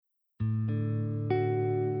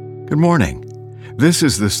Good morning. This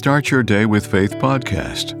is the Start Your Day with Faith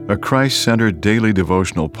podcast, a Christ-centered daily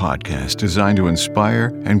devotional podcast designed to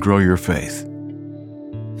inspire and grow your faith.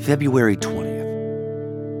 February 20th,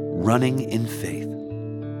 Running in Faith.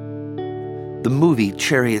 The movie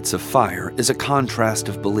Chariots of Fire is a contrast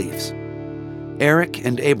of beliefs. Eric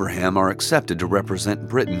and Abraham are accepted to represent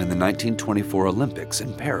Britain in the 1924 Olympics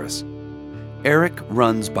in Paris. Eric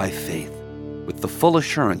runs by faith, with the full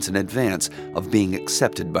assurance in advance of being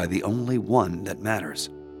accepted by the only one that matters.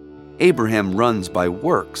 Abraham runs by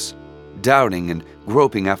works, doubting and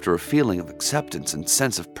groping after a feeling of acceptance and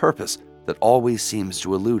sense of purpose that always seems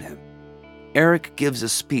to elude him. Eric gives a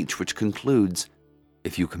speech which concludes,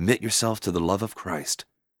 "If you commit yourself to the love of Christ,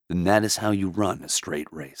 then that is how you run a straight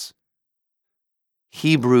race."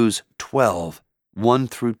 Hebrews 12,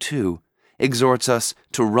 1-2 exhorts us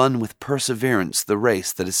to run with perseverance the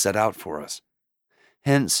race that is set out for us.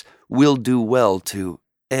 Hence, we'll do well to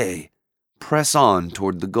A. Press on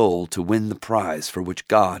toward the goal to win the prize for which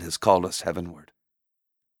God has called us heavenward.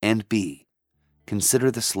 And B. Consider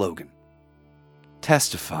the slogan.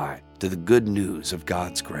 Testify to the good news of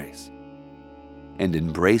God's grace. And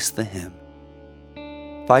embrace the hymn.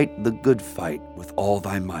 Fight the good fight with all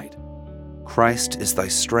thy might. Christ is thy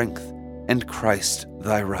strength, and Christ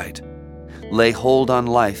thy right. Lay hold on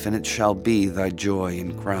life, and it shall be thy joy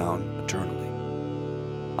and crown eternally.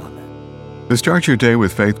 Amen. The Start Your Day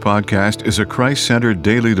with Faith podcast is a Christ-centered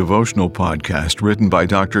daily devotional podcast written by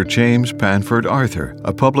Dr. James Panford Arthur,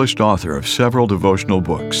 a published author of several devotional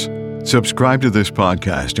books. Subscribe to this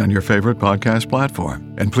podcast on your favorite podcast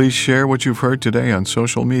platform, and please share what you've heard today on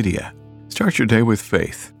social media. Start your day with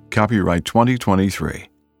faith. Copyright 2023.